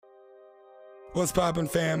What's poppin',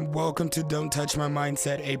 fam? Welcome to Don't Touch My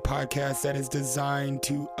Mindset, a podcast that is designed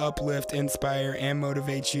to uplift, inspire, and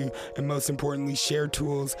motivate you, and most importantly, share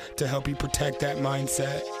tools to help you protect that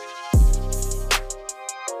mindset.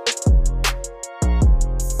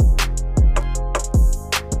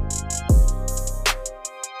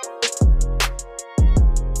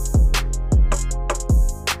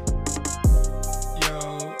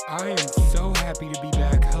 Yo, I am so happy to be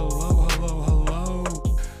back. Hello.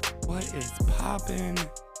 What is poppin'?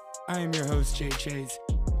 I am your host, Jay Chase,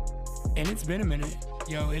 and it's been a minute.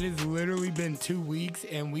 Yo, it has literally been 2 weeks,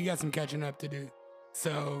 and we got some catching up to do.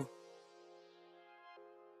 So,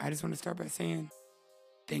 I just want to start by saying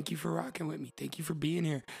thank you for rocking with me. Thank you for being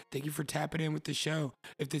here. Thank you for tapping in with the show.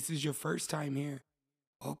 If this is your first time here,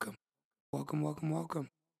 welcome.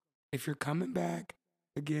 If you're coming back,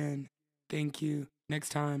 again, thank you. Next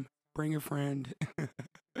time, bring a friend.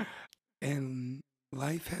 And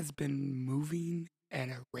life has been moving at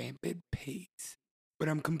a rampant pace, but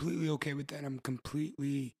I'm completely okay with that. I'm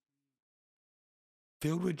completely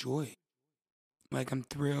filled with joy. Like, I'm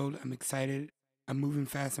thrilled. I'm excited. I'm moving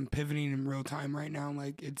fast. I'm pivoting in real time right now.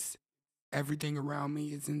 Like, it's everything around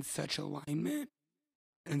me is in such alignment.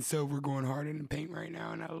 And so we're going hard in the paint right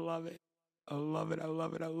now, and I love it. I love it.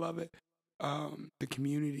 The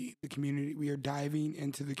community, we are diving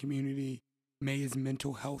into the community. May is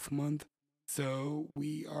Mental Health Month. So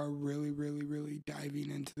we are really diving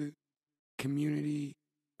into the community.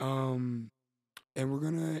 And we're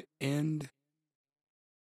going to end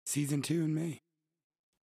season 2 in May.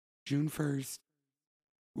 June 1st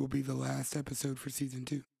will be the last episode for season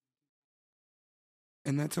 2.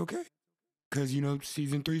 And that's okay. Because,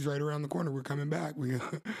 season 3 is right around the corner. We're coming back. We're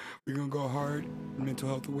going to go hard in mental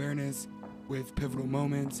health awareness with pivotal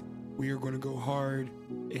moments. We are going to go hard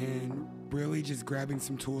in really just grabbing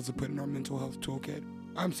some tools to put in our mental health toolkit.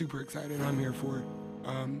 I'm super excited. I'm here for it.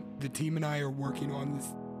 The team and I are working on this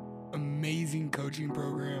amazing coaching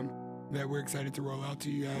program that we're excited to roll out to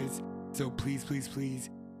you guys. So please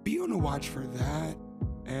be on the watch for that.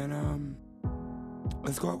 And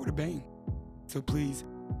let's go out with a bang. So please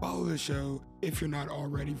follow the show. If you're not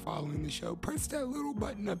already following the show, press that little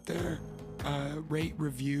button up there. Rate,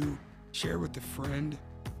 review, share with a friend.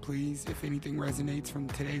 Please, if anything resonates from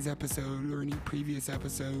today's episode or any previous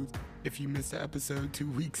episodes, if you missed the episode 2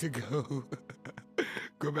 weeks ago,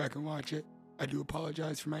 go back and watch it. I do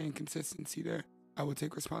apologize for my inconsistency there. I will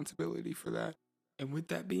take responsibility for that. And with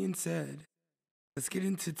that being said, let's get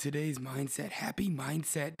into today's mindset. Happy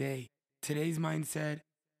Mindset Day. Today's mindset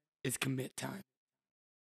is commit time.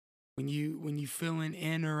 When you feeling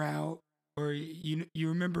in or out, or you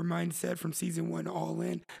remember mindset from season 1, all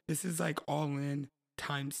in. This is like all in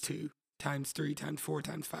times 2, times 3, times 4,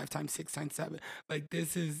 times 5, times 6, times 7. Like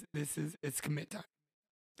it's commit time.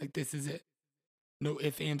 Like this is it. No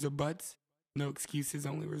ifs, ands, or buts. No excuses,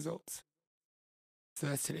 only results. So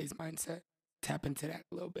that's today's mindset. Tap into that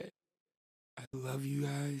a little bit. I love you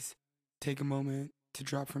guys. Take a moment to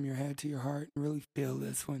drop from your head to your heart and really feel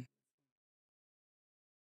this one.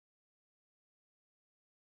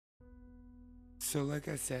 So like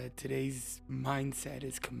I said, today's mindset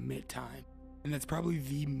is commit time. And that's probably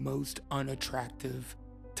the most unattractive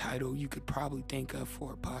title you could probably think of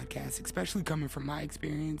for a podcast, especially coming from my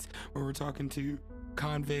experience where we're talking to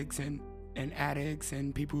convicts and addicts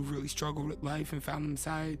and people who've really struggled with life and found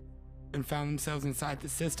themselves inside the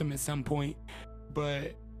system at some point.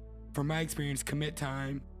 But from my experience, commit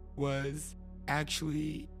time was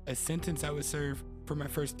actually a sentence I would serve for my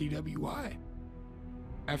first DWI.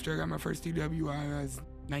 After I got my first DWI, I was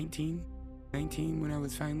 19 when I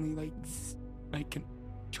was finally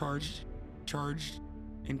charged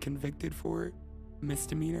and convicted for it.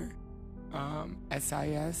 Misdemeanor,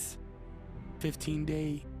 SIS,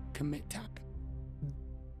 15-day commit time.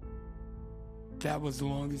 That was the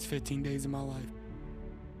longest 15 days of my life.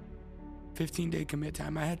 15-day commit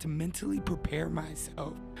time. I had to mentally prepare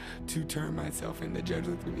myself to turn myself in. The judge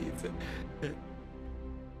looked at me and said,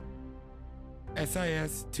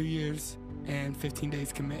 SIS, 2 years and 15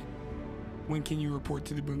 days commit. When can you report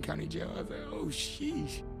to the Boone County Jail? I was like, oh,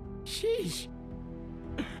 sheesh.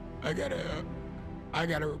 I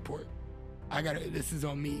gotta report. This is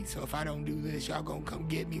on me. So if I don't do this, y'all gonna come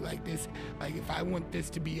get me like this. Like, if I want this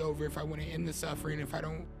to be over, if I want to end the suffering, if I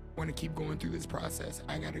don't want to keep going through this process,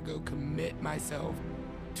 I gotta go commit myself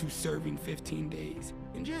to serving 15 days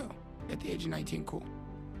in jail at the age of 19. Cool.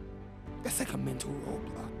 That's like a mental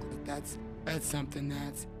roadblock. Like that's something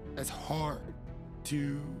that's hard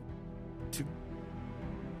to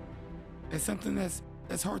that's something that's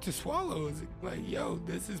hard to swallow. Is like, yo,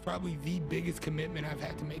 this is probably the biggest commitment I've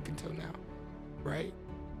had to make until now, right?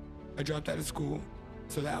 I dropped out of school,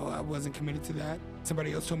 so that I wasn't committed to that.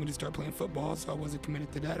 Somebody else told me to start playing football, so I wasn't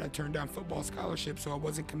committed to that. I turned down football scholarship, so I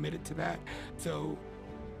wasn't committed to that. So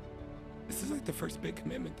this is like the first big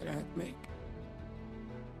commitment that I had to make.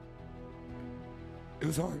 It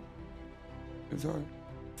was hard. It was hard.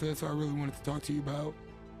 So that's why I really wanted to talk to you about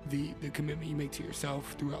the commitment you make to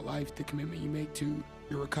yourself throughout life, the commitment you make to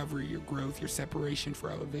your recovery, your growth, your separation for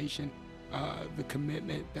elevation, the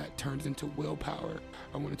commitment that turns into willpower.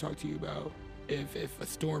 I want to talk to you about if a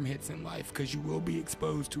storm hits in life, because you will be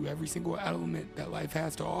exposed to every single element that life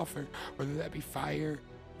has to offer, whether that be fire,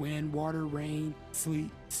 wind, water, rain, sleet,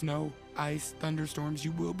 snow, ice, thunderstorms.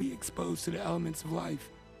 You will be exposed to the elements of life.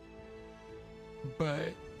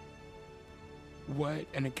 But what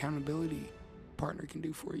an accountability partner can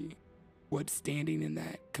do for you, what standing in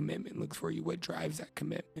that commitment looks for you, what drives that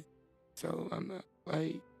commitment. So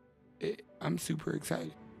I'm super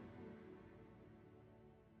excited.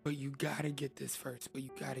 But you gotta get this first.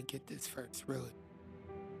 Really.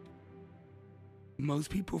 Most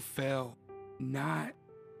people fail not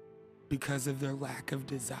because of their lack of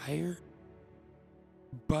desire,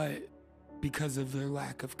 but because of their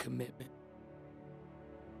lack of commitment.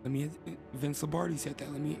 Vince Lombardi said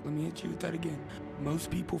that. Let me hit you with that again. Most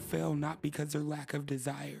people fail not because their lack of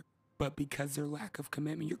desire, but because their lack of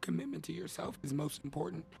commitment. Your commitment to yourself is most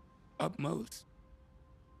important, upmost.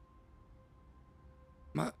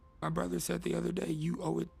 My brother said the other day, you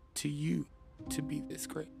owe it to you to be this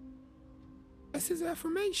great. That's his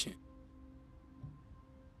affirmation.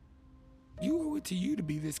 You owe it to you to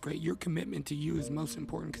be this great. Your commitment to you is most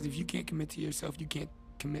important, because if you can't commit to yourself, you can't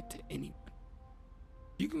commit to anyone.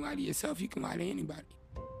 You can lie to yourself, you can lie to anybody.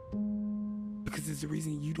 Because it's the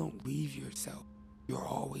reason you don't leave yourself. You're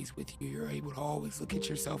always with you. You're able to always look at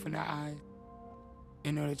yourself in the eye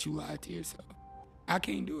and know that you lied to yourself. I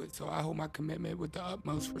can't do it, so I hold my commitment with the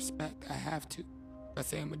utmost respect. I have to. If I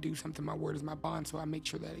say I'm gonna do something, my word is my bond, so I make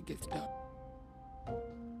sure that it gets done.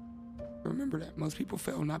 Remember that. Most people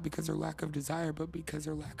fail not because of their lack of desire, but because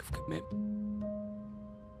of their lack of commitment.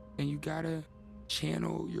 And you gotta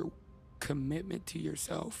channel your commitment to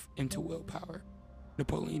yourself into willpower.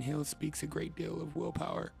 Napoleon Hill speaks a great deal of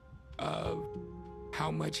willpower, of how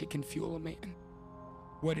much it can fuel a man,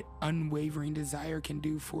 what unwavering desire can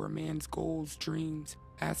do for a man's goals, dreams,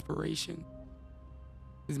 aspiration,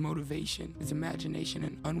 his motivation, his imagination.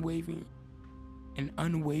 An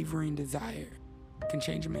unwavering desire can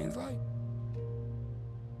change a man's life.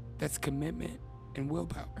 That's commitment and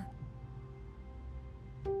willpower.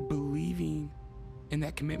 Believing in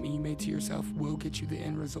that commitment you made to yourself will get you the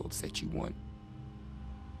end results that you want.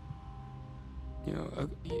 You know,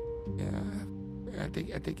 I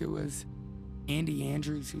think it was Andy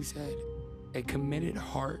Andrews who said, a committed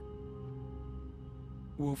heart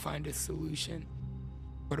will find a solution,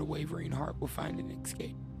 but a wavering heart will find an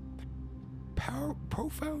escape.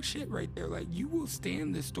 Profound shit right there. Like, you will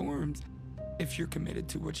stand the storms if you're committed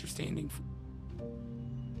to what you're standing for.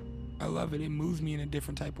 I love it. It moves me in a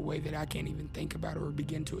different type of way that I can't even think about or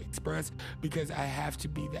begin to express, because I have to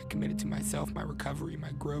be that committed to myself, my recovery,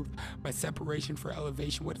 my growth, my separation for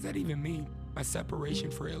elevation. What does that even mean? My separation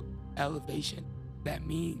for elevation. That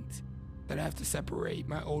means that I have to separate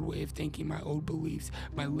my old way of thinking, my old beliefs,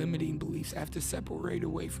 my limiting beliefs. I have to separate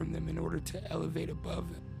away from them in order to elevate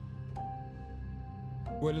above them.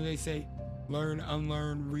 What do they say? Learn,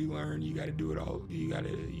 unlearn, relearn. You got to do it all. You got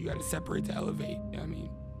to separate to elevate. I mean,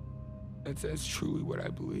 that's truly what I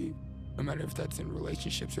believe. No matter if that's in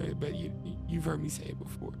relationships or, but you've heard me say it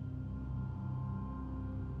before.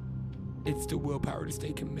 It's the willpower to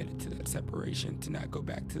stay committed to that separation, to not go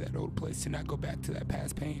back to that old place, to not go back to that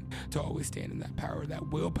past pain, to always stand in that power.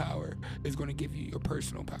 That willpower is going to give you your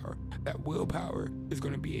personal power. That willpower is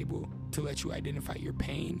going to be able to let you identify your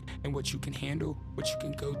pain and what you can handle, what you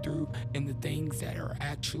can go through, and the things that are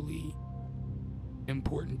actually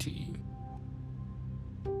important to you.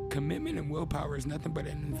 Commitment and willpower is nothing but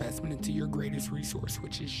an investment into your greatest resource,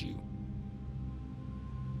 which is you.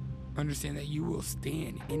 Understand that you will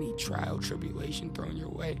stand any trial, tribulation thrown your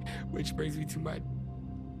way, which brings me to my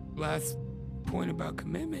last point about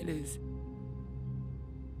commitment is,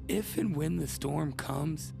 if and when the storm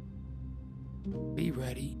comes, be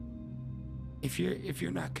ready. If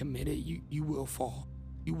you're not committed, you will fall.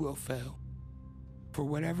 You will fail. For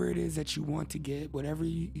whatever it is that you want to get,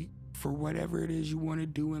 for whatever it is you want to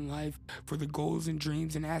do in life, for the goals and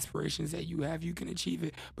dreams and aspirations that you have, you can achieve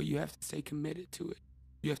it, but you have to stay committed to it.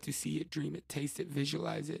 You have to see it, dream it, taste it,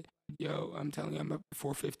 visualize it. Yo, I'm telling you, I'm up at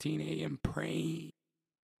 4:15 a.m. praying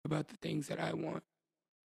about the things that I want.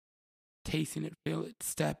 Tasting it, feel it,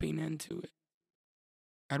 stepping into it.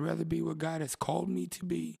 I'd rather be what God has called me to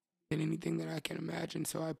be than anything that I can imagine.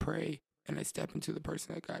 So I pray and I step into the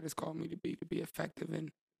person that God has called me to be effective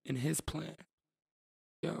in his plan.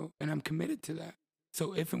 And I'm committed to that.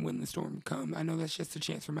 So if and when the storm come, I know that's just a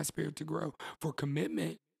chance for my spirit to grow. For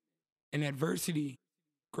commitment and adversity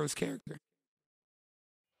grows character.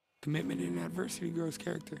 Commitment and adversity grows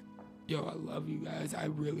character. I love you guys. I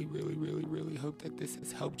really, really, really, really hope that this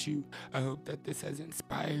has helped you. I hope that this has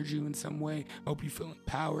inspired you in some way. I hope you feel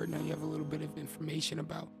empowered. Now you have a little bit of information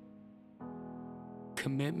about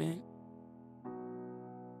commitment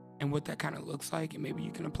and what that kind of looks like, and maybe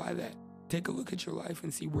you can apply that. Take a look at your life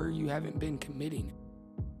and see where you haven't been committing,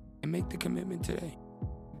 and make the commitment today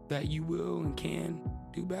that you will and can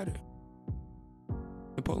do better.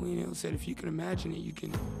 Napoleon Hill said, if you can imagine it, you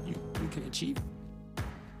can achieve it.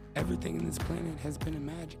 Everything in this planet has been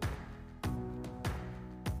imagined.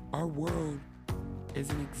 Our world is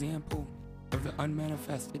an example of the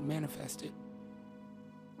unmanifested manifested.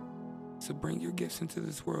 So bring your gifts into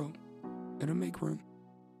this world. It'll make room.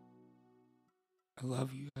 I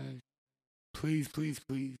love you guys. Please, please,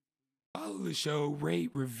 please follow the show,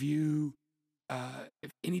 rate, review.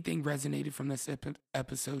 If anything resonated from this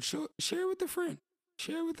episode, share it with a friend.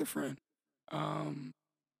 Share it with a friend.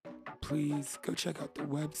 Please go check out the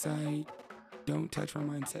website,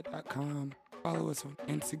 don'ttouchmymindset.com. Follow us on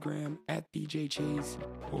Instagram @DJChase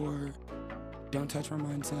or Don't Touch My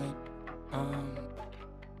Mindset.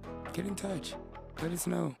 Get in touch. Let us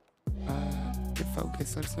know. Get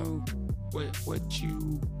focused. Let us know what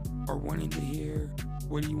you are wanting to hear.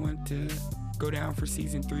 What do you want to go down for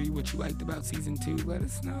season 3? What you liked about season 2? Let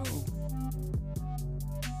us know.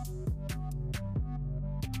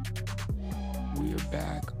 We are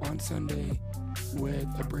back on Sunday with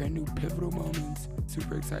a brand new Pivotal Moments.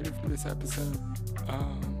 Super excited for this episode.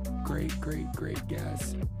 Great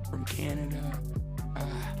guests from Canada.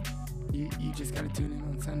 You just gotta tune in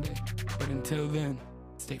on Sunday. But until then,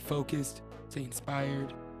 stay focused, stay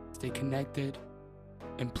inspired, stay connected,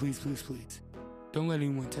 and please, please, please, don't let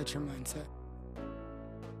anyone touch your mindset.